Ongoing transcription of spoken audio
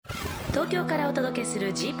東京からお届けす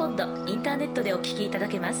る G-POD インターネットでお聞きいただ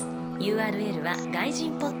けます。 URL は外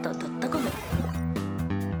人ポッド .com。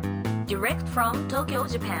 Direct from Tokyo,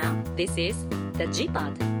 Japan. This is the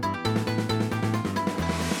G-POD,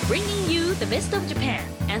 bringing you the best of Japan.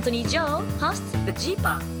 Anthony Joe hosts the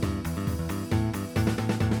G-POD.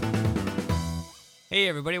 Hey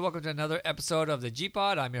everybody, welcome to another episode of the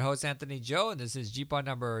G-POD. I'm your host Anthony Joe, and this is G-POD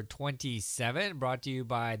number 27, brought to you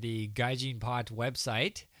by the Gaijin Pod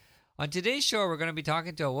website. On today's show, we're going to be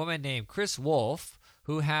talking to a woman named Chris Wolf,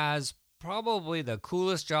 who has probably the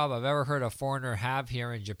coolest job I've ever heard a foreigner have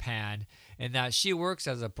here in Japan, in that she works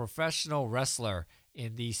as a professional wrestler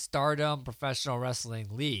in the Stardom Professional Wrestling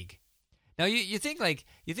League. Now, you think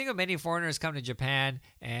of many foreigners come to Japan,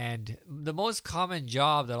 and the most common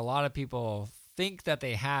job that a lot of people think that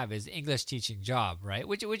they have is English teaching job, right?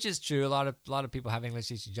 Which is true. A lot of people have English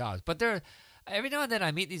teaching jobs, but every now and then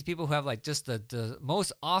I meet these people who have like just the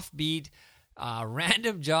most offbeat,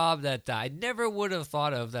 random job that I never would have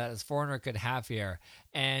thought of that a foreigner could have here.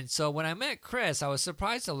 And so when I met Chris, I was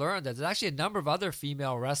surprised to learn that there's actually a number of other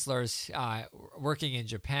female wrestlers working in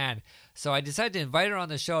Japan. So I decided to invite her on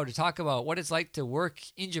the show to talk about what it's like to work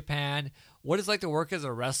in Japan, what it's like to work as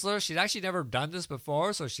a wrestler. She'd actually never done this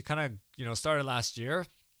before, so she kind of started last year.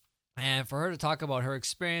 And for her to talk about her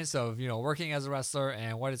experience of working as a wrestler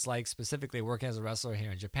and what it's like specifically working as a wrestler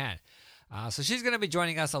here in Japan. So she's going to be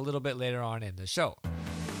joining us a little bit later on in the show.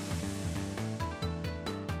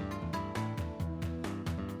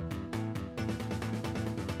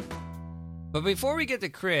 But before we get to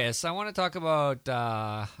Chris, I want to talk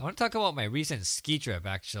about my recent ski trip.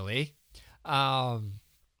 Actually,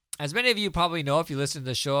 as many of you probably know, if you listen to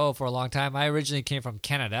the show for a long time, I originally came from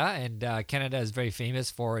Canada, and Canada is very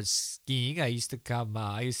famous for its skiing. I used to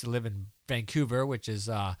live in Vancouver, which is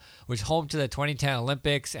home to the 2010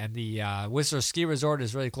 Olympics, and the Whistler Ski Resort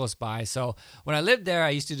is really close by. So when I lived there, I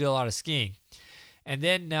used to do a lot of skiing. And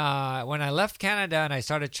then when I left Canada and I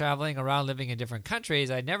started traveling around living in different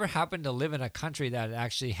countries, I never happened to live in a country that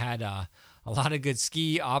actually had a lot of good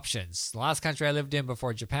ski options. The last country I lived in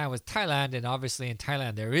before Japan was Thailand, and obviously in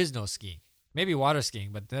Thailand there is no skiing. Maybe water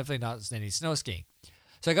skiing, but definitely not any snow skiing.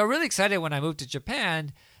 So I got really excited when I moved to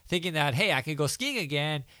Japan, thinking that, hey, I could go skiing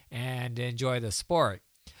again and enjoy the sport.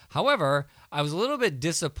 However, I was a little bit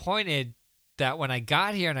disappointed that when I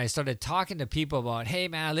got here and I started talking to people about, hey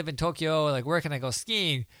man, I live in Tokyo, like where can I go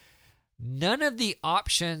skiing? None of the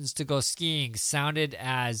options to go skiing sounded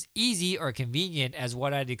as easy or convenient as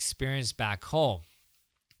what I'd experienced back home.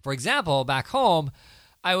 For example, back home,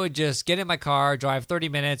 I would just get in my car, drive 30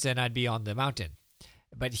 minutes, and I'd be on the mountain.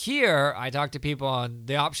 But here, I talked to people, and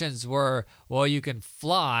the options were, well, you can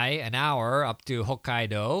fly an hour up to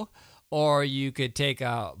Hokkaido, or you could take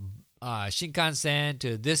a Shinkansen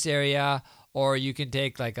to this area, or you can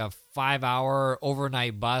take like a 5-hour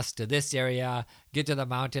overnight bus to this area, get to the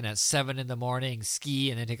mountain at 7 in the morning,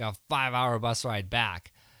 ski, and then take a 5-hour bus ride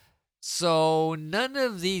back. So none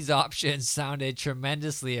of these options sounded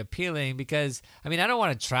tremendously appealing because, I don't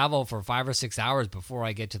want to travel for 5 or 6 hours before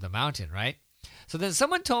I get to the mountain, right? So then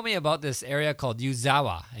someone told me about this area called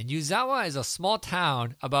Yuzawa. And Yuzawa is a small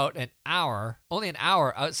town about only an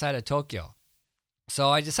hour outside of Tokyo. So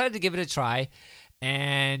I decided to give it a try.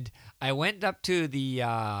 And I went up to the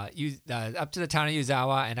town of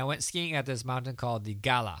Yuzawa, and I went skiing at this mountain called the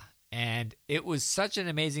Gala. And it was such an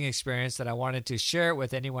amazing experience that I wanted to share it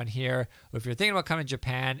with anyone here. If you're thinking about coming to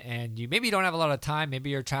Japan and you don't have a lot of time,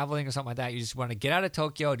 maybe you're traveling or something like that, you just want to get out of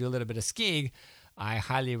Tokyo, do a little bit of skiing, I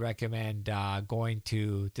highly recommend going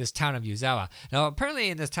to this town of Yuzawa. Now, apparently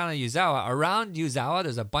in this town of Yuzawa, around Yuzawa,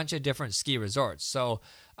 there's a bunch of different ski resorts. So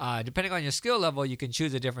depending on your skill level, you can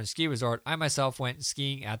choose a different ski resort. I myself went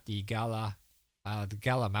skiing at the Gala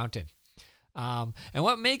Mountain. And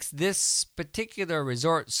what makes this particular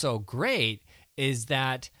resort so great is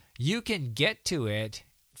that you can get to it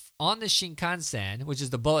on the Shinkansen, which is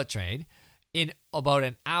the bullet train, in about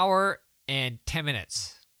an hour and 10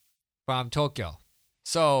 minutes from Tokyo.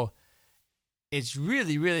 So it's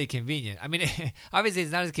really, really convenient. Obviously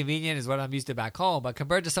it's not as convenient as what I'm used to back home, but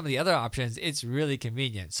compared to some of the other options, it's really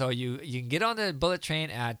convenient. So you can get on the bullet train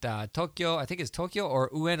at Tokyo, I think it's Tokyo or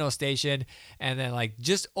Ueno Station, and then like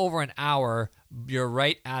just over an hour, you're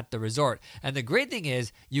right at the resort. And the great thing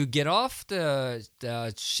is you get off the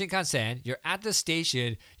Shinkansen, you're at the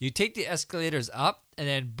station, you take the escalators up, and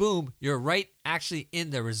then boom, you're right actually in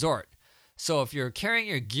the resort. So if you're carrying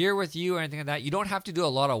your gear with you or anything like that, you don't have to do a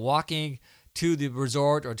lot of walking to the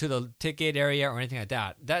resort or to the ticket area or anything like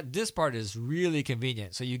that. This part is really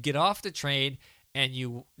convenient. So you get off the train and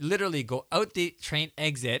you literally go out the train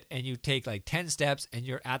exit and you take like 10 steps and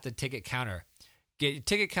you're at the ticket counter. get your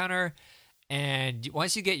ticket counter, and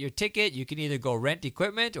once you get your ticket, you can either go rent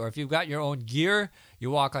equipment, or if you've got your own gear,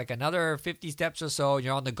 you walk like another 50 steps or so,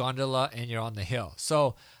 you're on the gondola and you're on the hill.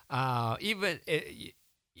 So obviously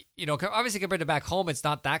compared to back home, it's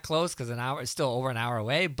not that close because it's still over an hour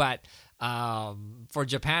away. But for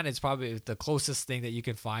Japan, it's probably the closest thing that you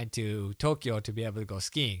can find to Tokyo to be able to go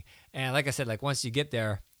skiing. And like I said, like once you get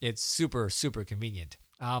there, it's super, super convenient.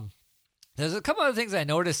 There's a couple other things I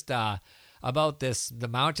noticed about the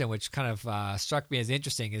mountain, which kind of struck me as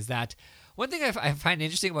interesting, is that one thing I find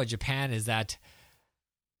interesting about Japan is that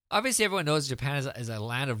obviously everyone knows Japan is a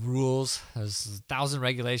land of rules. There's 1,000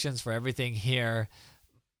 regulations for everything here.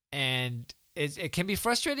 And it can be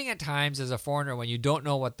frustrating at times as a foreigner when you don't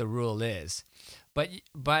know what the rule is. But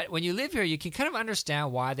when you live here, you can kind of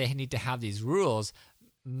understand why they need to have these rules.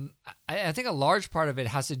 I think a large part of it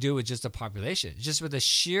has to do with just the population, just with the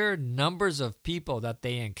sheer numbers of people that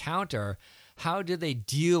they encounter. How do they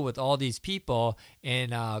deal with all these people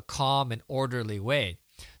in a calm and orderly way?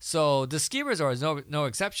 So the ski resort is no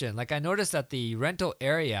exception. Like I noticed that the rental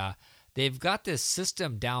area, they've got this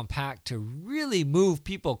system down packed to really move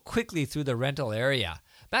people quickly through the rental area.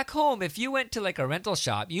 Back home, if you went to like a rental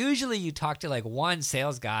shop, usually you talk to like one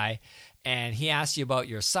sales guy and he asks you about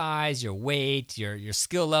your size, your weight, your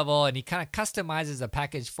skill level, and he kind of customizes the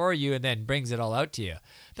package for you and then brings it all out to you.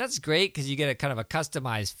 That's great because you get a kind of a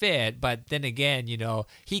customized fit, but then again,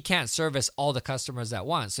 he can't service all the customers at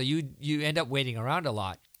once, so you end up waiting around a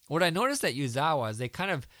lot. What I noticed at Yuzawa is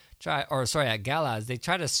at Gala, is they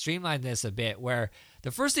try to streamline this a bit, where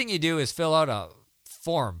the first thing you do is fill out a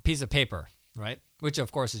piece of paper, right? Which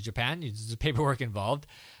of course is Japan, there's paperwork involved.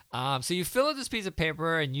 So you fill out this piece of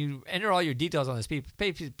paper and you enter all your details on this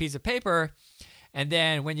piece of paper. And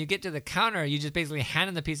then when you get to the counter, you just basically hand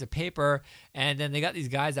in the piece of paper. And then they got these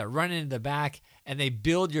guys that run into the back and they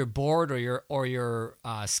build your board or your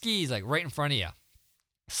skis like right in front of you.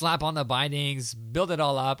 Slap on the bindings, build it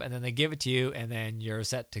all up, and then they give it to you, and then you're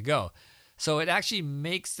set to go. So it actually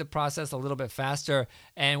makes the process a little bit faster.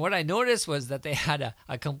 And what I noticed was that they had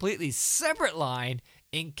a completely separate line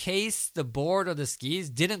in case the board or the skis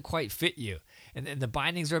didn't quite fit you. And the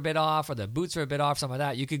bindings are a bit off or the boots are a bit off, some of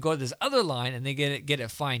that. You could go to this other line and they get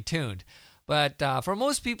it fine-tuned. But for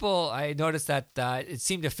most people, I noticed that it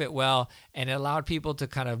seemed to fit well and it allowed people to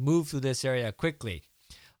kind of move through this area quickly.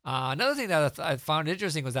 Another thing that I found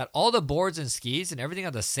interesting was that all the boards and skis and everything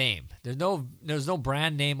are the same. There's no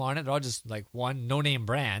brand name on it. They're all just like one no-name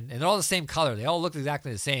brand, and they're all the same color. They all look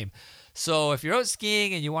exactly the same. So if you're out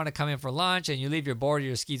skiing and you want to come in for lunch and you leave your board or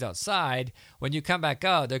your skis outside, when you come back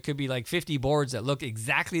out, there could be like 50 boards that look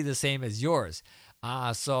exactly the same as yours.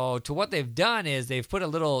 So to what they've done is they've put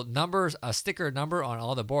a sticker number on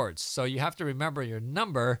all the boards. So you have to remember your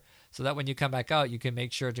number so that when you come back out, you can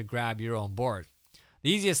make sure to grab your own board. The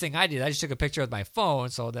easiest thing I did, I just took a picture with my phone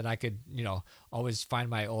so that I could, always find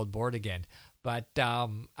my old board again. But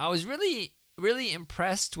I was really, really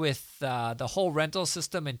impressed with the whole rental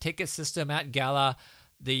system and ticket system at Gala.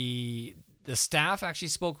 The staff actually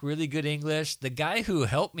spoke really good English. The guy who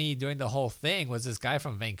helped me during the whole thing was this guy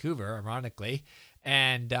from Vancouver, ironically.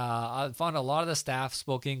 And I found a lot of the staff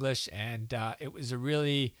spoke English, and it was a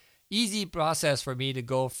really easy process for me to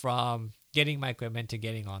go from getting my equipment to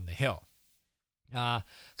getting on the hill. A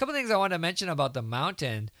couple things I want to mention about the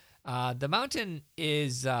mountain. The mountain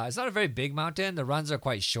is it's not a very big mountain. The runs are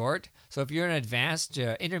quite short. So if you're an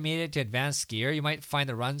intermediate to advanced skier, you might find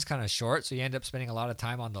the runs kind of short. So you end up spending a lot of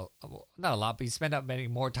time on not a lot, but you spend up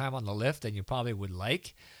spending more time on the lift than you probably would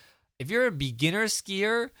like. If you're a beginner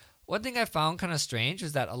skier, one thing I found kind of strange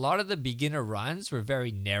was that a lot of the beginner runs were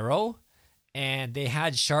very narrow and they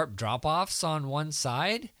had sharp drop-offs on one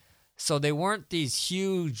side. So they weren't these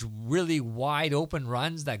huge, really wide open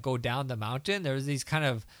runs that go down the mountain. There was these kind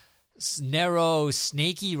of narrow,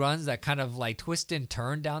 snaky runs that kind of like twist and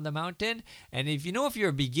turn down the mountain. And if you're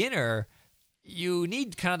a beginner, you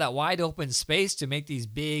need kind of that wide open space to make these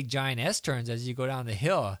big, giant S-turns as you go down the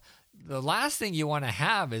hill. The last thing you want to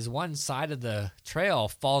have is one side of the trail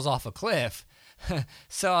falls off a cliff.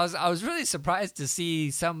 So I was really surprised to see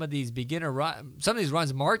some of these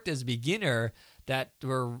runs marked as beginner that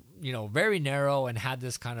were, very narrow and had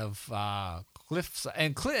this kind of cliff,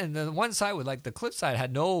 and the one side with like the cliff side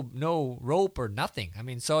had no rope or nothing. I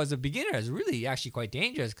mean, so as a beginner, it's really actually quite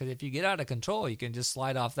dangerous because if you get out of control, you can just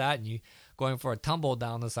slide off that and you going for a tumble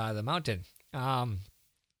down the side of the mountain. And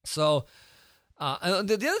the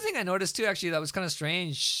other thing I noticed too, actually, that was kind of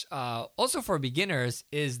strange, also for beginners,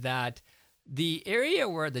 is that the area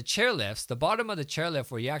where the chairlifts, the bottom of the chairlift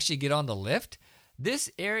where you actually get on the lift,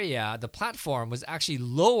 this area, the platform, was actually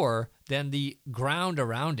lower than the ground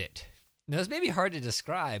around it. Now, this may be hard to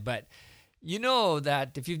describe, but you know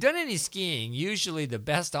that if you've done any skiing, usually the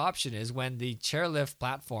best option is when the chairlift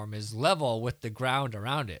platform is level with the ground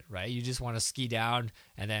around it, right? You just want to ski down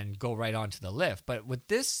and then go right onto the lift. But with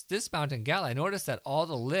this mountain gala, I noticed that all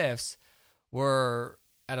the lifts were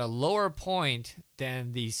at a lower point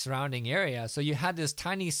than the surrounding area. So you had this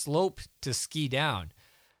tiny slope to ski down.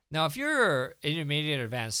 Now, if you're an intermediate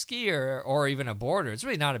advanced skier or even a boarder, it's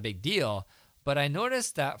really not a big deal. But I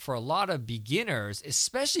noticed that for a lot of beginners,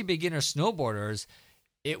 especially beginner snowboarders,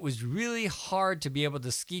 it was really hard to be able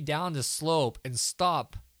to ski down the slope and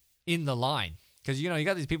stop in the line. Because, you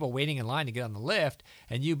got these people waiting in line to get on the lift,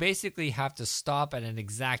 and you basically have to stop at an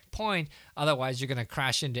exact point. Otherwise, you're going to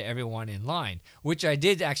crash into everyone in line, which I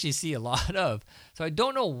did actually see a lot of. So I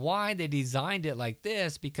don't know why they designed it like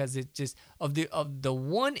this, because it just, of the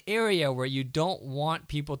one area where you don't want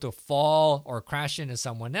people to fall or crash into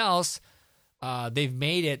someone else, they've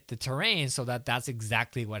made it the terrain so that that's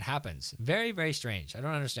exactly what happens. Very, very strange. I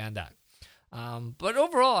don't understand that. But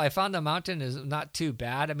overall, I found the mountain is not too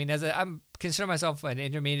bad. I mean, I'm consider myself an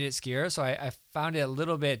intermediate skier, so I found it a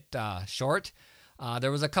little bit short.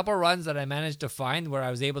 There was a couple runs that I managed to find where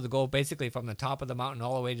I was able to go basically from the top of the mountain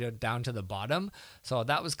all the way down to the bottom. So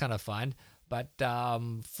that was kind of fun. But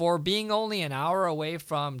for being only an hour away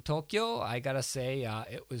from Tokyo, I gotta say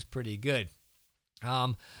it was pretty good.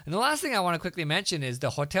 And the last thing I want to quickly mention is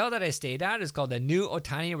the hotel that I stayed at is called the New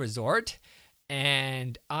Otani Resort.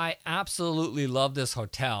 And I absolutely love this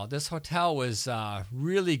hotel. This hotel was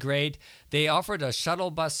really great. They offered a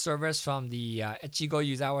shuttle bus service from the Echigo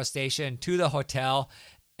Yuzawa station to the hotel.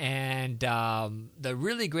 And the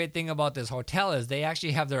really great thing about this hotel is they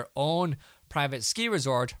actually have their own private ski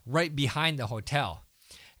resort right behind the hotel.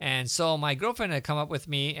 And so my girlfriend had come up with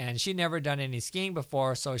me, and she'd never done any skiing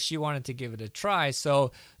before, so she wanted to give it a try.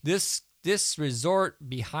 So this resort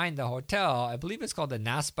behind the hotel, I believe it's called the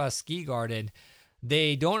Naspa Ski Garden,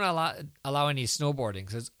 they don't allow any snowboarding.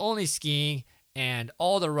 So it's only skiing, and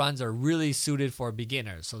all the runs are really suited for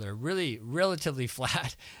beginners. So they're really relatively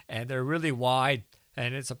flat, and they're really wide,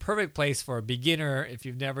 and it's a perfect place for a beginner if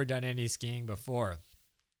you've never done any skiing before.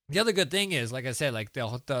 The other good thing is, like I said, like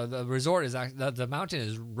the resort is the mountain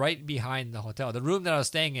is right behind the hotel. The room that I was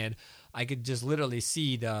staying in, I could just literally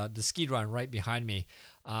see the ski run right behind me.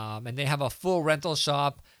 And they have a full rental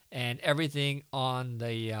shop and everything on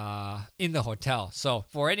the in the hotel. So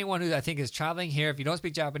for anyone who I think is traveling here, if you don't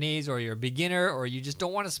speak Japanese or you're a beginner or you just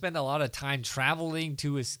don't want to spend a lot of time traveling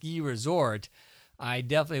to a ski resort, I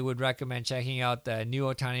definitely would recommend checking out the New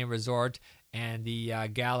Otani Resort and the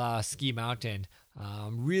Gala Ski Mountain.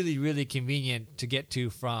 Really, really convenient to get to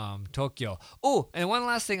from Tokyo. Oh, and one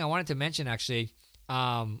last thing I wanted to mention actually,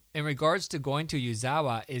 in regards to going to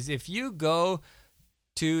Yuzawa, is if you go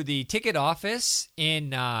to the ticket office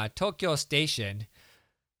in Tokyo Station,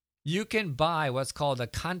 you can buy what's called a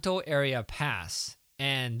Kanto Area Pass.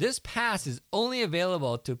 And this pass is only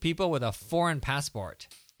available to people with a foreign passport,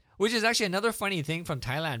 which is actually another funny thing from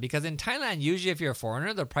Thailand, because in Thailand, usually if you're a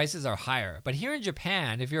foreigner, the prices are higher. But here in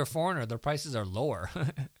Japan, if you're a foreigner, the prices are lower.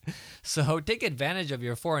 So take advantage of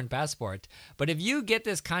your foreign passport. But if you get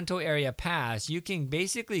this Kanto Area Pass, you can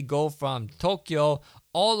basically go from Tokyo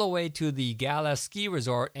all the way to the Gala Ski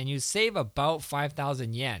Resort, and you save about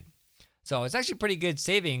 5,000 yen. So it's actually pretty good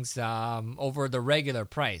savings over the regular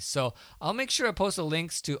price. So I'll make sure I post the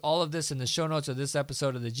links to all of this in the show notes of this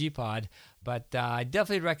episode of the G-Pod. But I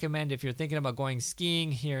definitely recommend, if you're thinking about going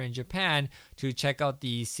skiing here in Japan, to check out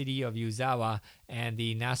the city of Yuzawa and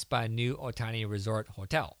the Naspa New Otani Resort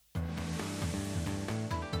Hotel.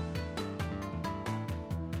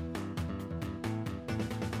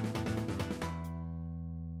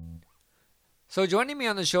 So joining me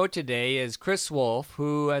on the show today is Chris Wolf,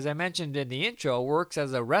 who, as I mentioned in the intro, works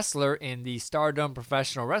as a wrestler in the Stardom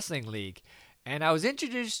Professional Wrestling League. And I was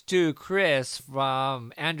introduced to Chris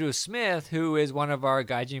from Andrew Smith, who is one of our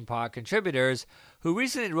Gaijin Pod contributors, who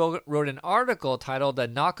recently wrote an article titled The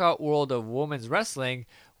Knockout World of Women's Wrestling,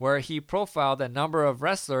 where he profiled a number of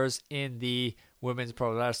wrestlers in the Women's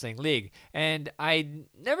Pro Wrestling League. And I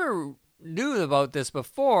never knew about this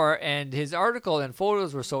before, and his article and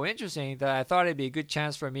photos were so interesting that I thought it'd be a good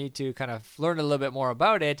chance for me to kind of learn a little bit more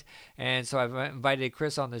about it. And so I've invited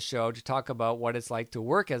Chris on the show to talk about what it's like to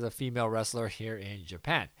work as a female wrestler here in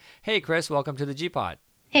Japan. Hey Chris, welcome to the G-Pod.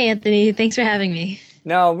 Hey Anthony, thanks for having me.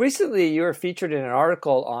 Now, recently you were featured in an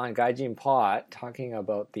article on Gaijin Pod talking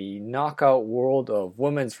about the knockout world of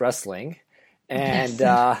women's wrestling. And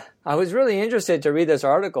I was really interested to read this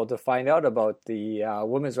article to find out about the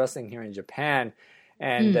women's wrestling here in Japan.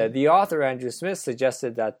 And the author, Andrew Smith,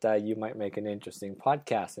 suggested that you might make an interesting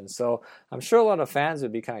podcast. And so I'm sure a lot of fans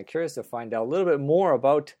would be kind of curious to find out a little bit more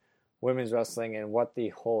about women's wrestling and what the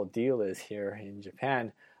whole deal is here in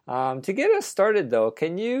Japan. To get us started, though,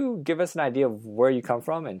 can you give us an idea of where you come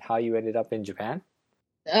from and how you ended up in Japan?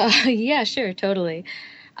 Yeah, sure, totally.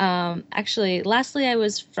 Actually, lastly, I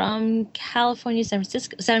was from California, San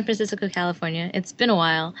Francisco, California. It's been a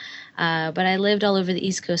while, but I lived all over the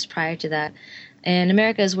East Coast prior to that. In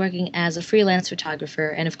America, I was working as a freelance photographer,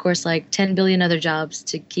 and of course, like 10 billion other jobs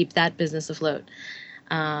to keep that business afloat.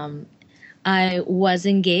 I was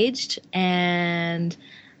engaged, and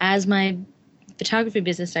as my photography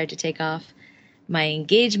business started to take off, my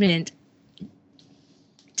engagement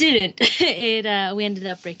didn't. We ended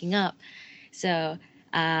up breaking up. So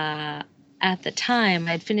at the time,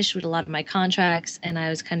 I'd finished with a lot of my contracts, and I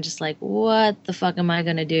was kind of just like, what the fuck am I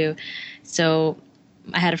going to do? So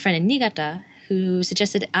I had a friend in Niigata who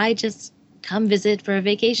suggested I just come visit for a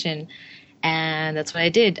vacation. And that's what I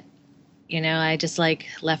did. I just like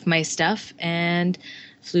left my stuff and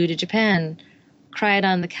flew to Japan, cried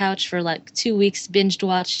on the couch for like 2 weeks, binged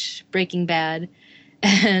watch Breaking Bad,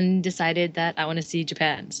 and decided that I want to see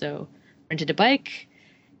Japan. So rented a bike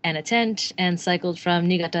and a tent and cycled from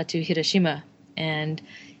Niigata to Hiroshima. And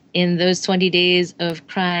in those 20 days of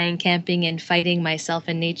crying, camping, and fighting myself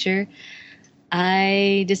and nature,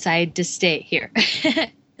 I decided to stay here.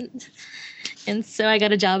 And so I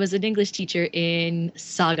got a job as an English teacher in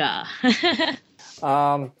Saga.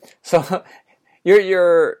 So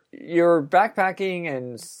you're backpacking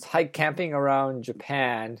and hike camping around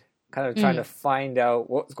Japan, kind of trying to find out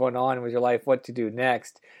what's going on with your life, what to do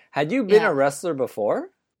next. Had you been a wrestler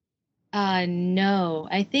before? No.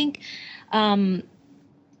 I think, not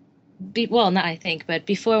I think, but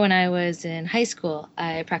before, when I was in high school,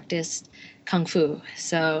 I practiced Kung Fu.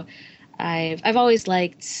 So I've always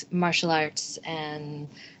liked martial arts and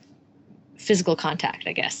physical contact,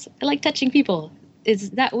 I guess. I like touching people.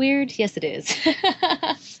 Is that weird? Yes, it is.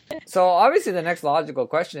 So obviously the next logical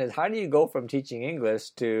question is, how do you go from teaching English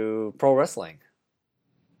to pro wrestling?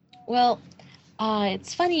 Well,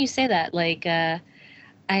 it's funny you say that. Like, I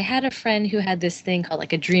had a friend who had this thing called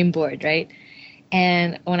like a dream board, right?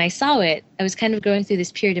 And when I saw it, I was kind of going through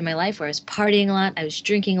this period in my life where I was partying a lot, I was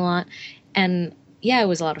drinking a lot, and yeah, it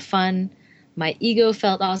was a lot of fun. My ego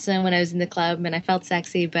felt awesome when I was in the club, and I felt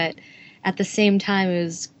sexy, but at the same time, it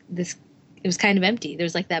was kind of empty. There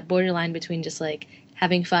was like that borderline between just like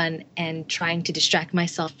having fun and trying to distract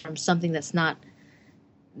myself from something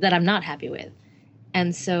that I'm not happy with.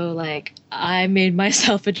 And so like I made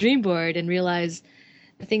myself a dream board and realized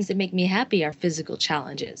the things that make me happy are physical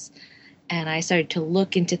challenges. And I started to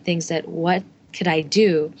look into things that what could I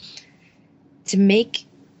do to make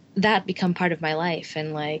that become part of my life.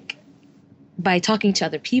 And like by talking to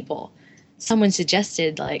other people, someone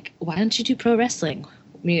suggested like, why don't you do pro wrestling?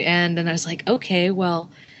 And then I was like, okay, well,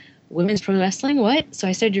 women's pro wrestling, what? So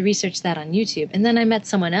I started to research that on YouTube. And then I met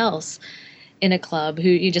someone else in a club who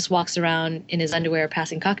he just walks around in his underwear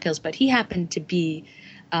passing cocktails, but he happened to be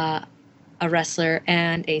a wrestler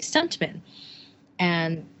and a stuntman.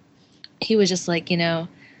 And he was just like,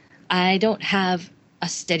 I don't have a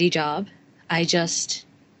steady job. I just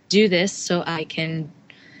do this so I can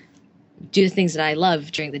do the things that I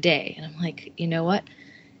love during the day. And I'm like, you know what?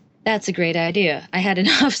 That's a great idea. I had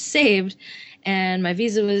enough saved and my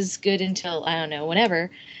visa was good until, I don't know,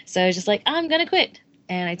 whenever. So I was just like, I'm going to quit.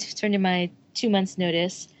 And I turned in my 2 months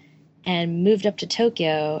notice and moved up to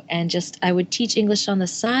Tokyo, and I would teach English on the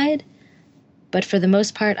side. But for the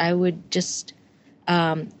most part, I would just,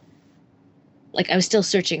 I was still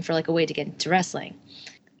searching for like a way to get into wrestling.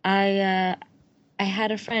 I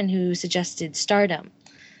had a friend who suggested Stardom,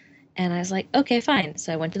 and I was like, okay, fine.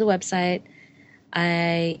 So I went to the website.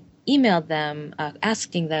 I emailed them,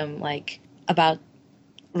 asking them like about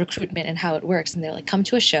recruitment and how it works. And they're like, come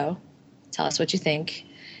to a show, tell us what you think.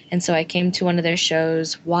 And so I came to one of their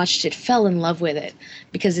shows, watched it, fell in love with it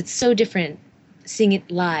because it's so different seeing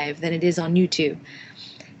it live than it is on YouTube.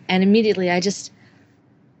 And immediately I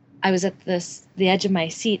was at the edge of my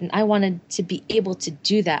seat, and I wanted to be able to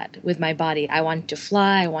do that with my body. I wanted to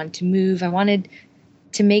fly. I wanted to move. I wanted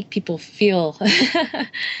to make people feel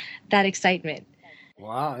that excitement.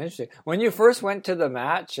 Wow, interesting. When you first went to the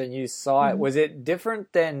match and you saw it, was it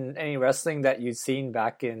different than any wrestling that you'd seen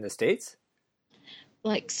back in the States?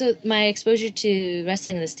 So my exposure to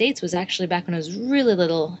wrestling in the States was actually back when I was really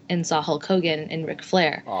little and saw Hulk Hogan and Ric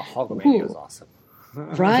Flair. Oh, Hulkamania was awesome.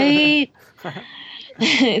 Right?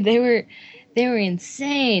 They were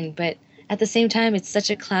insane, but at the same time, it's such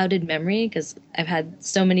a clouded memory because I've had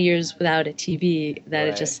so many years without a TV that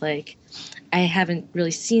it's Right. just like I haven't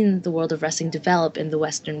really seen the world of wrestling develop in the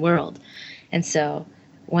Western world. And so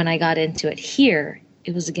when I got into it here,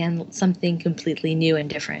 it was again something completely new and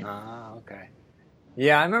different. Ah, okay.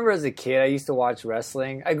 Yeah, I remember as a kid, I used to watch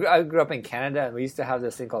wrestling. I grew up in Canada, and we used to have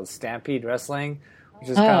this thing called Stampede Wrestling, which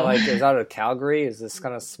is kind of Oh. like, it was out of Calgary. It's this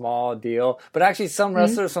kind of small deal. But actually, some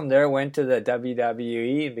wrestlers from there went to the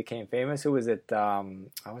WWE and became famous. Who was it?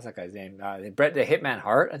 What was that guy's name? Bret the Hitman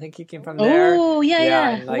Hart, I think he came from there. Oh,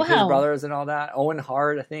 yeah. And like his Wow. brothers and all that. Owen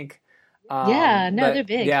Hart, I think. Yeah, no, But, they're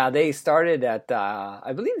big. Yeah, they started at,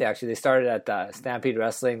 I believe they started at Stampede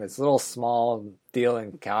Wrestling, this little small deal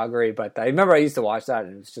in Calgary. But I remember I used to watch that,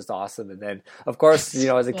 and it was just awesome. And then, of course,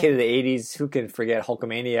 as a kid of the 80s, who can forget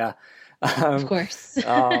Hulkamania? Of course.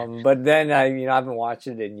 But then I've been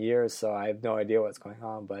watching it in years, so I have no idea what's going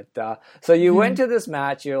on. But so you went to this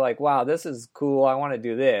match, you're like, wow, this is cool. I want to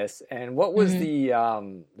do this. And what was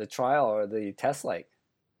the trial or the test like?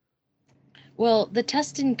 Well, the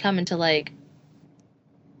test didn't come until like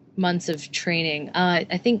months of training.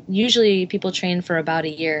 I think usually people train for about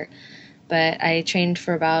a year, but I trained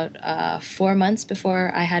for about 4 months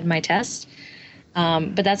before I had my test.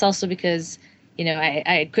 But that's also because, I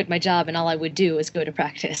had quit my job and all I would do was go to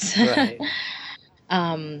practice. Right.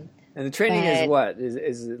 um, And the training is But- what?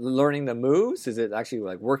 Is it learning the moves? Is it actually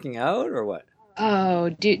like working out or what? oh,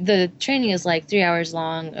 dude, the training is like 3 hours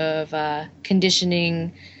long of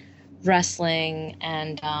conditioning, wrestling,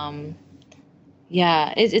 and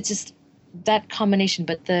it's just that combination.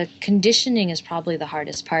 But the conditioning is probably the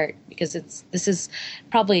hardest part because this is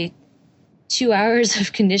probably 2 hours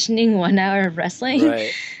of conditioning, 1 hour of wrestling.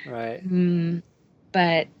 Right, right.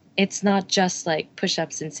 But it's not just like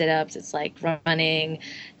push-ups and sit-ups. It's like running,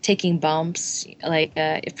 taking bumps. Like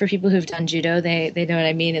for people who've done judo, they know what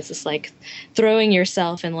I mean. It's just like throwing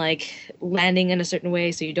yourself and like landing in a certain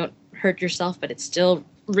way so you don't hurt yourself, but it still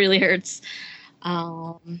really hurts.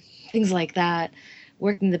 Things like that.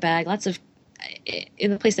 Working the bag. Lots of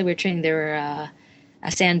in the place that we were training, there were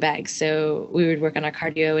sandbags, so we would work on our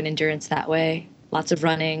cardio and endurance that way. Lots of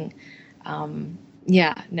running. And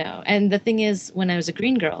the thing is, when I was a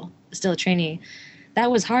green girl, still a trainee, that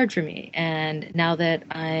was hard for me. And now that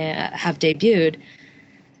I have debuted,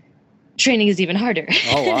 training is even harder.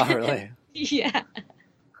 Oh, wow, really? Yeah.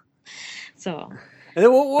 So. And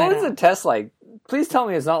then what But, was the test like? Please tell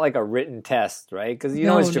me it's not like a written test, right? Because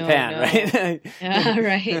No, it's no, Japan, no. right? Yeah,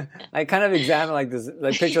 right. I kind of examine like this,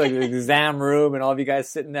 like picture like the exam room and all of you guys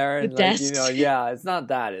sitting there and The like, desks. yeah, it's not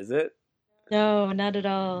that, is it? No, not at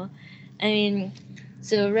all. I mean,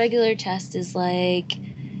 so a regular test is like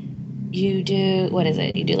you do, what is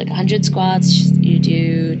it? You do like 100 squats, you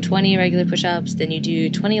do 20 regular push-ups, then you do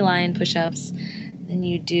 20 lion push-ups, then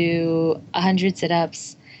you do 100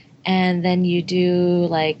 sit-ups, and then you do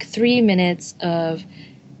like 3 minutes of,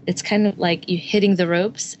 it's kind of like you hitting the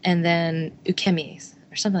ropes and then ukemis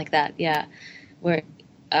or something like that. Yeah. Where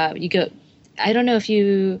you go, I don't know if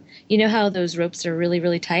you know how those ropes are really,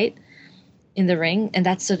 really tight in the ring, and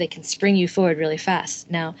that's so they can spring you forward really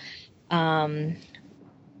fast. Now,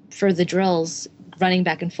 for the drills, running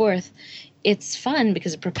back and forth, it's fun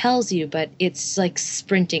because it propels you, but it's like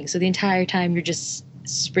sprinting. So the entire time you're just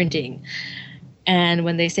sprinting. And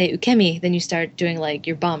when they say ukemi, then you start doing like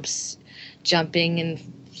your bumps, jumping and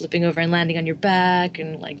flipping over and landing on your back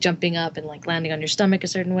and like jumping up and like landing on your stomach a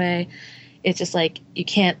certain way. It's just like you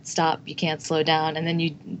can't stop, you can't slow down, and then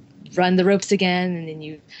you run the ropes again, and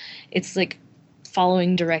then it's like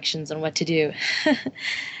following directions on what to do.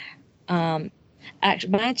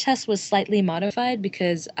 Actually, my test was slightly modified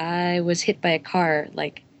because I was hit by a car,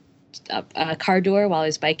 like a car door while I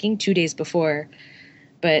was biking 2 days before.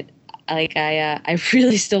 But like I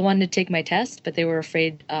really still wanted to take my test, but they were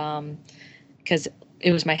afraid because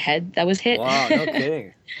it was my head that was hit. Wow, no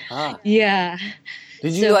kidding. Huh. Yeah.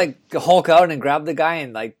 Did you So- like Hulk out and grab the guy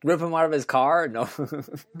and like rip him out of his car? No.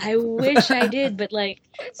 I wish I did, but like,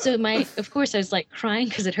 so of course I was like crying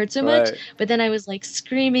because it hurt so much, Right. but then I was like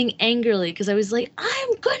screaming angrily because I was like, I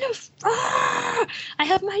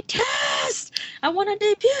have my test. I want to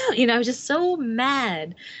debut. I was just so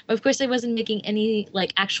mad. But of course I wasn't making any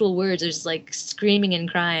like actual words. I was just like screaming and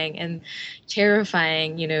crying and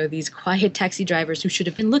terrifying, these quiet taxi drivers who should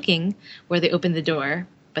have been looking where they opened the door,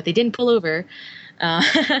 but they didn't pull over.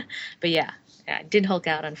 But yeah, it did Hulk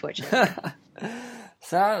out, unfortunately.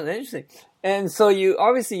 Sounds interesting. And so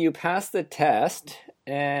you passed the test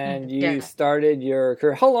and you Yeah. started your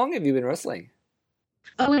career. How long have you been wrestling?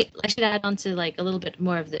 Oh wait, I should add on to like a little bit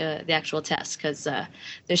more of the actual test because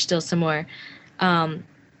there's still some more.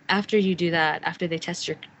 After you do that, after they test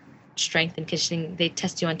your strength and conditioning. They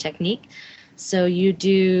test you on technique. So you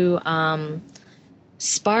do you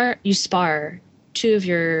spar two of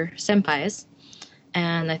your senpais,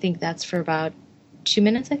 and I think that's for about 2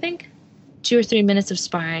 minutes, I think. 2 or 3 minutes of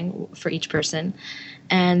sparring for each person.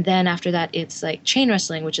 And then after that, it's like chain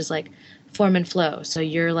wrestling, which is like form and flow. So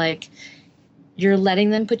you're letting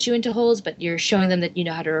them put you into holds, but you're showing them that you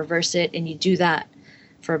know how to reverse it, and you do that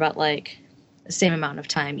for about like the same amount of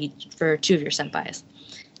time for two of your senpais.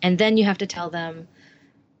 And then you have to tell them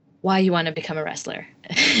why you want to become a wrestler.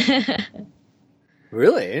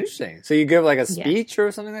 Really interesting. So you give like a speech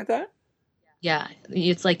or something like that? Yeah,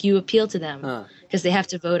 it's like you appeal to them because they have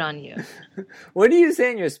to vote on you. What do you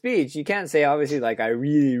say in your speech? You can't say obviously like I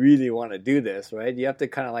really, really want to do this, right? You have to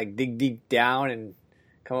kind of like dig deep down and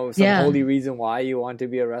come up with some holy reason why you want to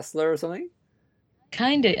be a wrestler or something?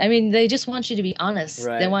 Kind of. I mean, they just want you to be honest.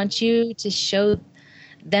 Right. They want you to show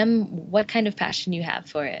them what kind of passion you have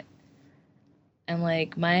for it. And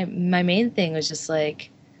like my main thing was just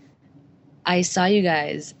like, I saw you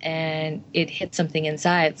guys and it hit something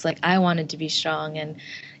inside. It's like I wanted to be strong. And,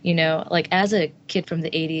 you know, like as a kid from the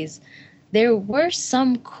 80s, there were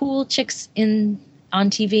some cool chicks on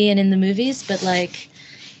TV and in the movies, but like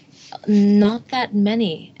not that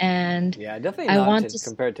many. And yeah, definitely not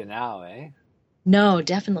compared to now, eh? No,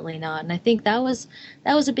 definitely not. And I think that was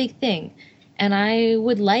a big thing. And I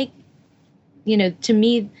would like, you know,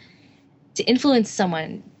 to influence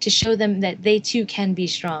someone, to show them that they too can be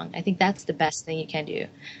strong. I think that's the best thing you can do.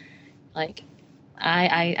 Like,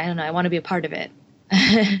 I don't know, I want to be a part of it.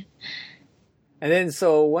 And then,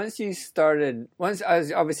 so once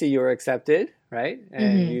obviously you were accepted, right?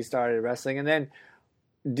 And you started wrestling. And then,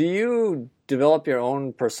 do you develop your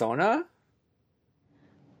own persona?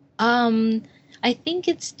 I think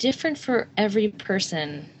it's different for every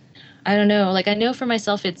person. I don't know. Like, I know for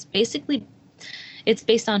myself, it's based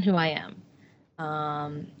on who I am.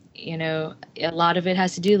 You know, a lot of it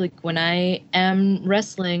has to do, like, when I am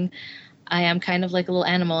wrestling, I am kind of like a little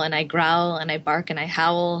animal, and I growl and I bark and I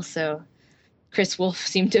howl. So Chris Wolf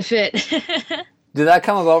seemed to fit. Did that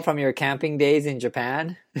come about from your camping days in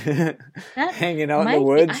Japan? Hanging out in the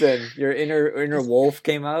woods and your inner wolf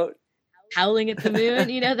came out? Howling at the moon,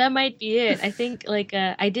 you know, that might be it. I think, like,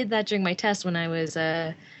 I did that during my test when I was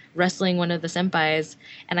wrestling one of the senpais,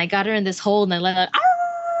 and I got her in this hole, and I let out,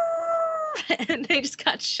 and they just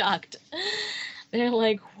got shocked. They're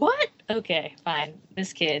like, what? Okay, fine.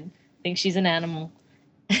 This kid thinks she's an animal.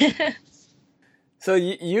 So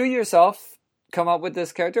you yourself come up with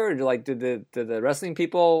this character, or did the wrestling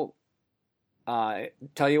people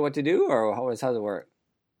tell you what to do, or how does it work?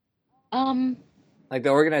 Like the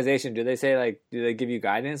organization, do they give you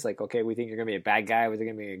guidance? Like, okay, we think you're gonna be a bad guy, we're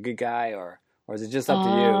gonna be a good guy, or is it just up to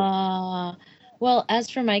you? Well, as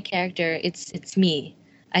for my character, it's me.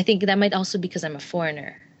 I think that might also be because I'm a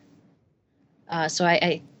foreigner. So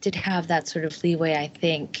I did have that sort of leeway, I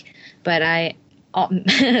think. But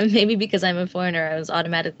maybe because I'm a foreigner, I was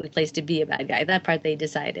automatically placed to be a bad guy. That part they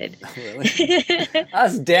decided. Really?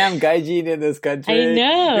 Us damn gaijin in this country. I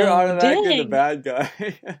know. You're automatically the bad guy.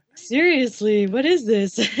 Seriously, what is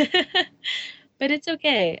this? But it's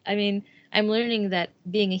okay. I mean, I'm learning that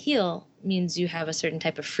being a heel means you have a certain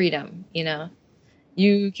type of freedom, you know?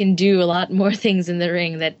 You can do a lot more things in the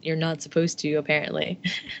ring that you're not supposed to, apparently.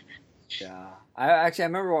 Yeah. I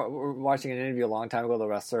remember watching an interview a long time ago with a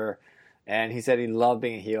wrestler, and he said he loved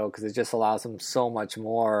being a heel because it just allows him so much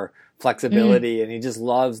more flexibility, and he just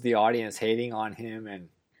loves the audience hating on him and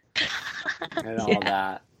all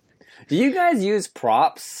that. Do you guys use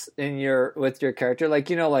props with your character? Like,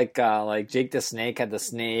 you know, like Jake the Snake had the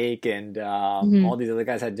snake, and all these other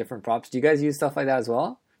guys had different props. Do you guys use stuff like that as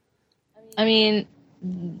well? I mean,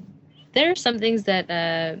 there are some things that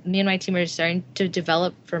me and my team are starting to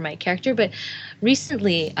develop for my character, but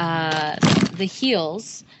recently the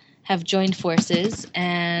heels have joined forces,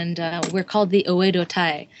 and we're called the Oedo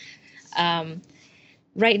Tai.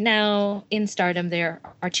 Right now in Stardom, there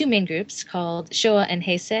are two main groups called Showa and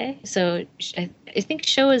Heisei. So I think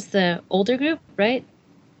Showa is the older group, right?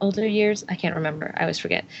 Older years? I can't remember. I always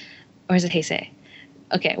forget. Or is it Heisei?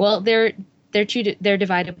 Okay, well, they're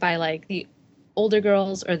divided by like the older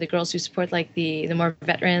girls, or the girls who support like the more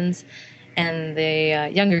veterans, and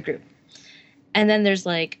the younger group. And then there's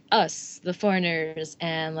like us, the foreigners,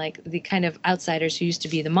 and like the kind of outsiders who used to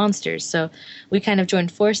be the monsters. So we kind of joined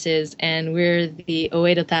forces, and we're the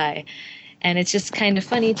Oedo Tai. And it's just kind of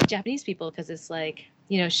funny to Japanese people because it's like,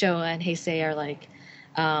 you know, Showa and Heisei are like,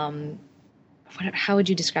 how would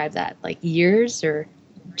you describe that? Like years or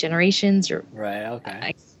generations or? Right.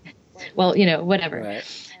 Okay. Well, you know, whatever.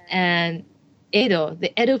 Right. And Edo.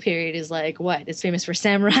 The Edo period is like what? It's famous for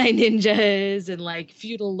samurai ninjas and like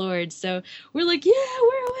feudal lords. So we're like, yeah,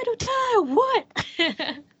 we're Edo Tai. What?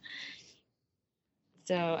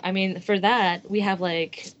 So I mean, for that we have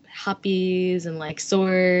like happies and like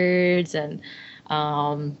swords and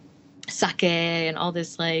um, sake and all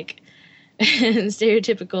this like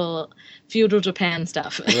stereotypical feudal Japan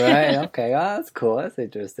stuff. Right. Okay. Oh, that's cool. That's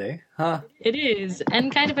interesting. Huh. It is,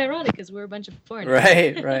 and kind of ironic because we're a bunch of foreigners.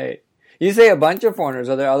 Right. Right. You say a bunch of foreigners.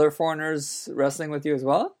 Are there other foreigners wrestling with you as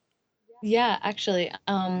well? Yeah, actually,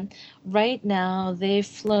 right now they've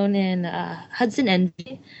flown in Hudson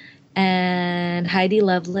Envy and Heidi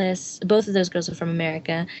Lovelace. Both of those girls are from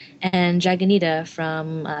America, and Jaganita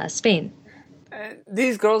from Spain.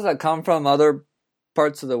 These girls that come from other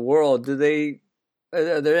parts of the world, are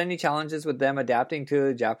there any challenges with them adapting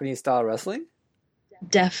to Japanese style wrestling?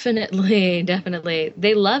 Definitely, definitely.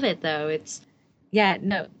 They love it though. It's yeah,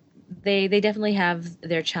 no, they definitely have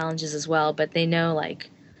their challenges as well, but they know like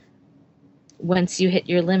once you hit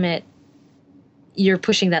your limit, you're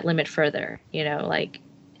pushing that limit further, you know, like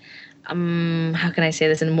how can I say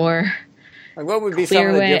this in a more Like, what would be some clear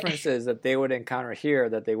of the way? differences that they would encounter here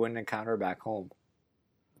that they wouldn't encounter back home?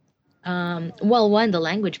 Well, one, the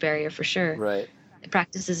language barrier for sure. Right.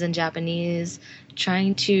 Practices in Japanese,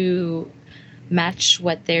 trying to match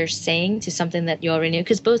what they're saying to something that you already knew.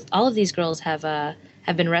 Because all of these girls have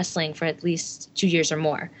been wrestling for at least 2 years or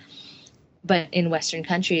more, but in Western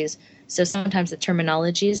countries. So sometimes the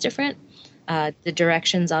terminology is different. The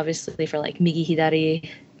directions, obviously, for like migi hidari,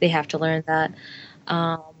 they have to learn that.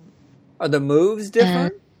 Um, Are the moves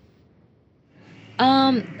different?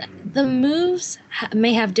 the moves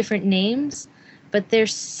may have different names, but they're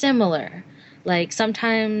similar. Like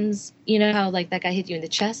sometimes, you know how like that guy hit you in the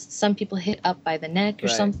chest. Some people hit up by the neck or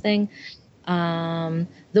Right. something. The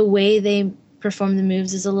way they perform the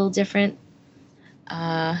moves is a little different.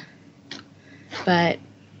 Uh, but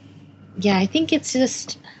yeah, I think it's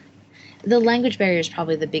just the language barrier is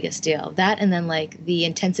probably the biggest deal. That and then like the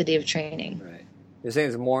intensity of training. Right. You're saying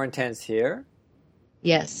it's more intense here?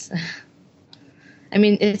 Yes. I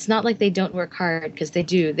mean, it's not like they don't work hard because they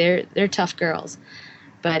do. They're tough girls,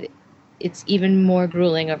 but it's even more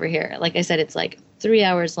grueling over here. Like I said, it's like 3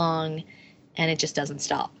 hours long, and it just doesn't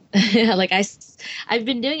stop. Like I've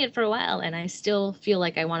been doing it for a while, and I still feel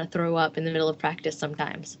like I want to throw up in the middle of practice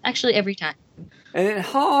sometimes. Actually, every time. And then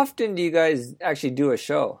how often do you guys actually do a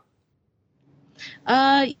show?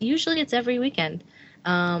 Usually it's every weekend.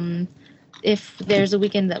 If there's a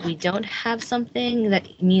weekend that we don't have something,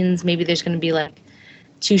 that means maybe there's going to be like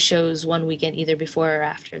 2 shows one weekend, either before or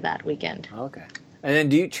after that weekend. Okay. And then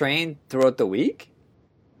do you train throughout the week?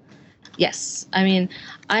 Yes. I mean,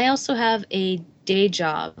 I also have a day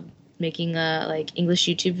job making like English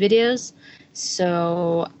YouTube videos,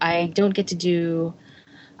 so I don't get to do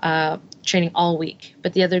training all week,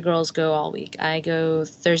 but the other girls go all week. I go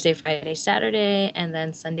Thursday, Friday, Saturday, and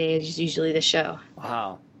then Sunday is usually the show.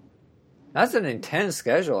 Wow. That's an intense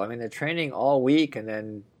schedule. I mean, they're training all week and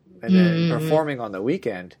then performing on the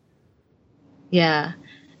weekend. Yeah,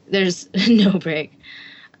 there's no break.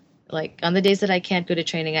 Like on the days that I can't go to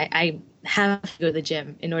training, I have to go to the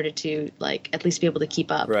gym in order to like at least be able to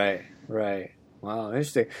keep up. Right, right. Wow,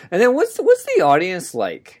 interesting. And then what's the audience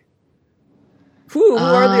like? Who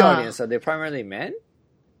are the audience? Are they primarily men?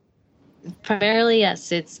 Primarily,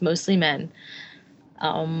 yes, it's mostly men.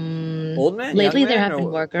 Old men? Lately, Young there men, have been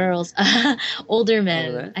or- more girls, older men.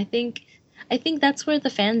 Older men? I think that's where the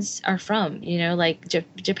fans are from. You know, like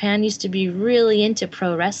Japan used to be really into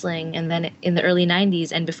pro wrestling, and then in the early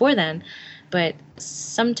 '90s and before then, but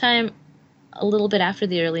sometime a little bit after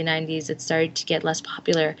the early '90s, it started to get less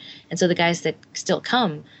popular, and so the guys that still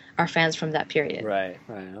come are fans from that period. Right,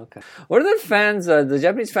 okay. What are the fans? The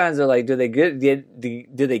Japanese fans are like. Do they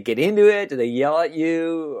do they get into it? Do they yell at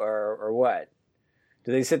you or what?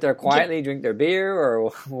 Do they sit there quietly, drink their beer, or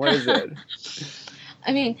what is it?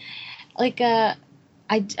 I mean, like I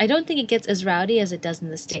don't think it gets as rowdy as it does in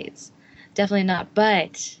the States. Definitely not.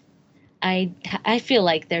 But I feel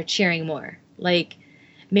like they're cheering more. Like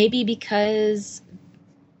maybe because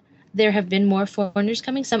there have been more foreigners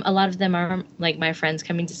coming. A lot of them are like my friends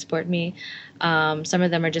coming to support me. Some of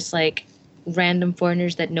them are just like random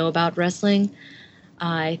foreigners that know about wrestling.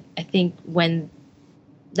 I think when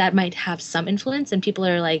that might have some influence, and people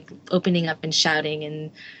are like opening up and shouting and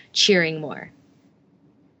cheering more.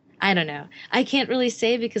 I don't know. I can't really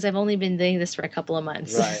say because I've only been doing this for a couple of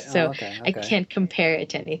months. Right. So Okay. I can't compare it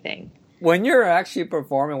to anything. When you're actually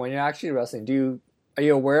performing, when you're actually wrestling, are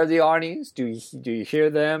you aware of the audience? Do you hear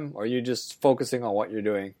them, or are you just focusing on what you're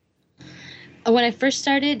doing? When I first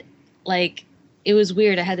started, like it was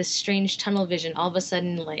weird. I had this strange tunnel vision. All of a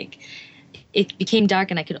sudden, like, it became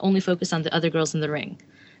dark and I could only focus on the other girls in the ring.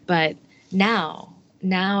 But now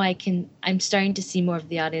I'm starting to see more of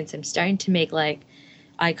the audience. I'm starting to make like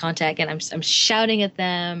eye contact, and I'm shouting at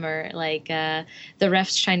them, or like the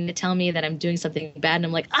ref's trying to tell me that I'm doing something bad, and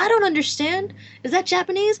I'm like, I don't understand. Is that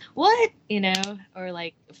Japanese? What? Or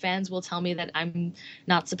like fans will tell me that I'm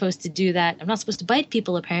not supposed to do that. I'm not supposed to bite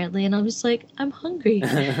people apparently, and I'm just like, I'm hungry.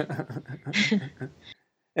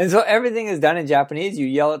 And so everything is done in Japanese. You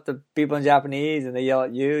yell at the people in Japanese, and they yell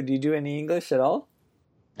at you. Do you do any English at all?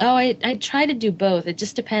 Oh, I try to do both. It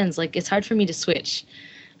just depends. Like, it's hard for me to switch.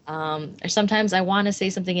 Or sometimes I want to say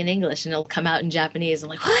something in English and it'll come out in Japanese. I'm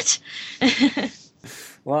like, what?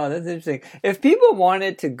 Wow, that's interesting. If people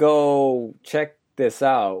wanted to go check this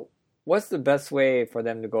out, what's the best way for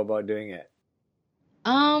them to go about doing it?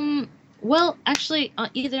 Well, actually,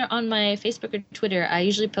 either on my Facebook or Twitter, I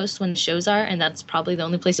usually post when shows are, and that's probably the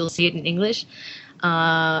only place you'll see it in English.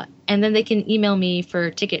 And then they can email me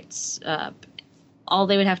for tickets. All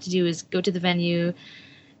they would have to do is go to the venue,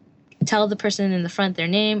 tell the person in the front their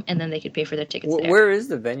name, and then they could pay for their tickets there. Where is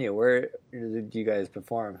the venue? Where do you guys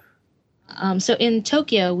perform? So in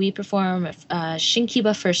Tokyo, we perform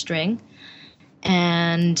Shinkiba First Ring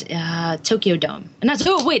and Tokyo Dome.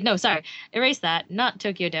 Erase that. Not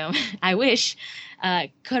Tokyo Dome. I wish.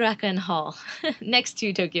 Korakuen Hall, next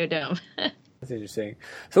to Tokyo Dome. That's interesting.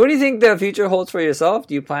 So what do you think the future holds for yourself?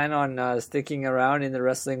 Do you plan on sticking around in the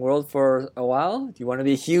wrestling world for a while? Do you want to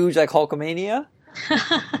be huge like Hulkamania?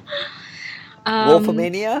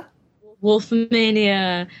 Wolfmania?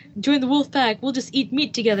 Wolfmania. Join the wolf pack. We'll just eat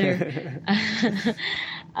meat together.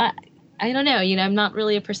 I don't know. I'm not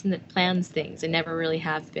really a person that plans things. I never really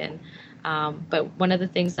have been. But one of the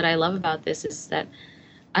things that I love about this is that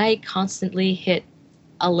I constantly hit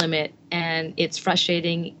a limit, and it's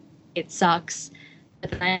frustrating. It sucks.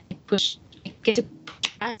 But then I get to push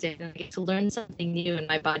past it, and I get to learn something new, and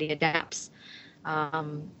my body adapts.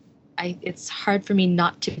 It's hard for me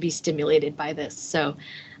not to be stimulated by this. So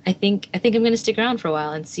I think I'm going to stick around for a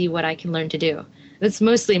while and see what I can learn to do. That's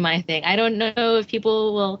mostly my thing. I don't know if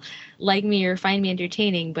people will like me or find me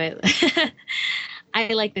entertaining, but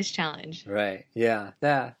I like this challenge. Right. Yeah.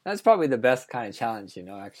 That's probably the best kind of challenge,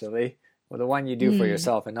 actually. Well, the one you do for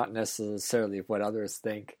yourself and not necessarily what others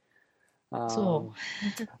think. Well,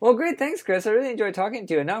 great. Thanks, Chris. I really enjoyed talking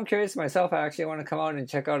to you. And now I'm curious myself. I actually want to come out and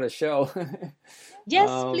check out a show. Yes,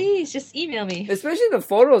 please. Just email me. Especially the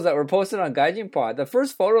photos that were posted on Gaijin Pod. The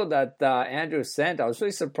first photo that Andrew sent, I was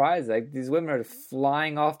really surprised. Like, these women are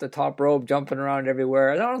flying off the top rope, jumping around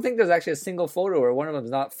everywhere. I don't think there's actually a single photo where one of them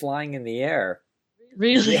is not flying in the air.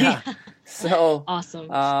 Really? Yeah. So awesome.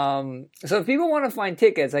 So if people want to find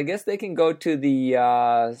tickets, I guess they can go to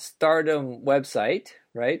the Stardom website,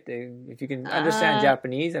 right? If you can understand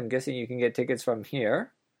Japanese, I'm guessing you can get tickets from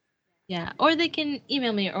here. Yeah, or they can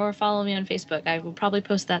email me or follow me on Facebook. I will probably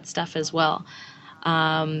post that stuff as well.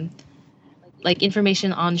 Like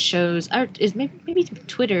information on shows. Or maybe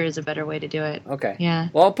Twitter is a better way to do it. Okay. Yeah.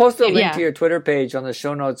 Well, I'll post a link to your Twitter page on the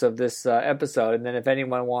show notes of this episode, and then if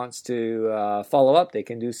anyone wants to follow up, they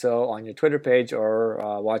can do so on your Twitter page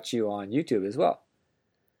or watch you on YouTube as well.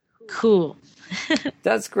 Cool.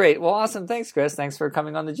 That's great. Well, awesome. Thanks, Chris. Thanks for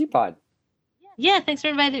coming on the G-Pod. Yeah, thanks for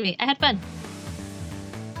inviting me. I had fun.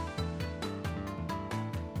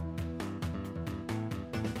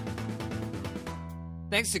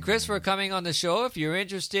 Thanks to Chris for coming on the show. If you're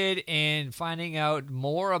interested in finding out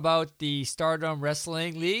more about the Stardom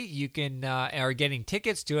Wrestling League, you can are getting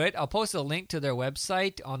tickets to it. I'll post a link to their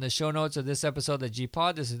website on the show notes of this episode of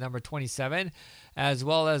G-Pod. This is number 27. As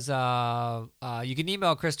well as you can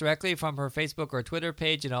email Chris directly from her Facebook or Twitter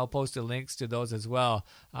page, and I'll post the links to those as well.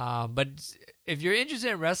 But if you're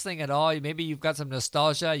interested in wrestling at all, maybe you've got some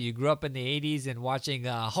nostalgia, you grew up in the 80s and watching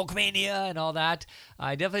Hulkmania and all that,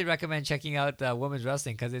 I definitely recommend checking out women's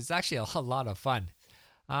wrestling because it's actually a lot of fun.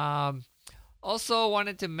 Also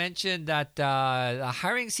wanted to mention that the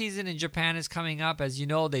hiring season in Japan is coming up. As you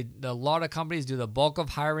know, a lot of companies do the bulk of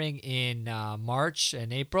hiring in March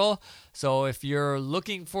and April. So if you're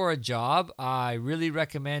looking for a job, I really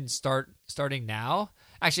recommend starting now.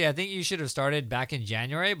 Actually, I think you should have started back in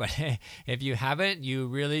January, but if you haven't, you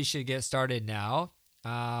really should get started now.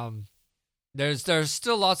 There's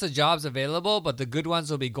still lots of jobs available, but the good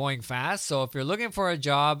ones will be going fast. So if you're looking for a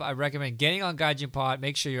job, I recommend getting on Gaijin Pod.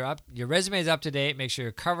 Make sure your resume is up to date. Make sure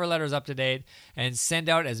your cover letter is up to date, and send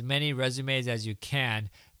out as many resumes as you can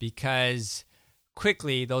because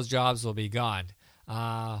quickly those jobs will be gone.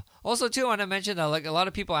 Also, too, I want to mention that a lot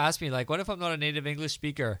of people ask me, what if I'm not a native English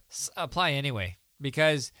speaker? Apply anyway,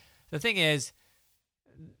 because the thing is,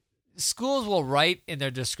 schools will write in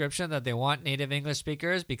their description that they want native English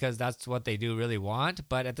speakers because that's what they do really want.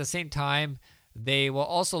 But at the same time, they will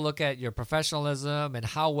also look at your professionalism and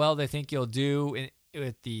how well they think you'll do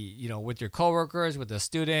with with your coworkers, with the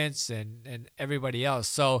students, and everybody else.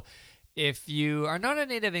 So if you are not a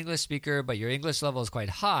native English speaker, but your English level is quite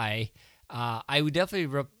high, I would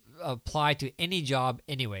definitely apply to any job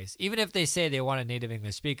anyways, even if they say they want a native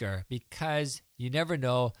English speaker, because you never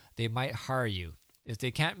know, they might hire you. If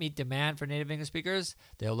they can't meet demand for native English speakers,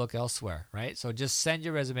 they'll look elsewhere, right? So just send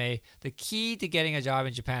your resume. The key to getting a job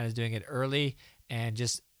in Japan is doing it early and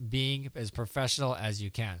just being as professional as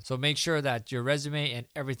you can. So make sure that your resume and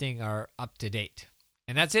everything are up to date.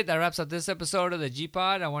 And that's it. That wraps up this episode of the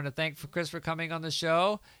G-Pod. I want to thank Chris for coming on the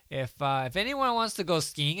show. If anyone wants to go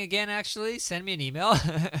skiing again, actually, send me an email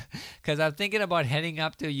because I'm thinking about heading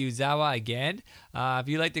up to Yuzawa again. If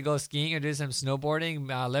you'd like to go skiing or do some snowboarding,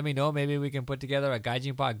 let me know. Maybe we can put together a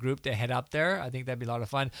Gaijin Pod group to head up there. I think that'd be a lot of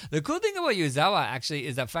fun. The cool thing about Yuzawa, actually,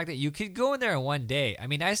 is the fact that you could go in there in one day. I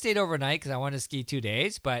mean, I stayed overnight because I wanted to ski 2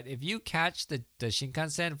 days, but if you catch the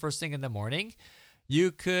Shinkansen first thing in the morning,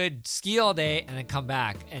 you could ski all day and then come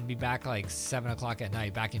back and be back like 7 o'clock at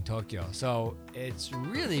night back in Tokyo. So it's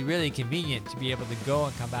really, really convenient to be able to go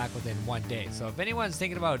and come back within 1 day. So if anyone's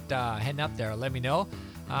thinking about heading up there, let me know.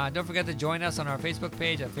 Don't forget to join us on our Facebook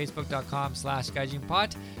page at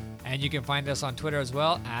facebook.com/GaijinPod. And you can find us on Twitter as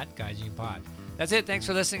well at GaijinPod. That's it. Thanks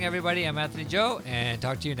for listening, everybody. I'm Anthony Joe, and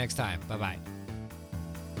talk to you next time. Bye-bye.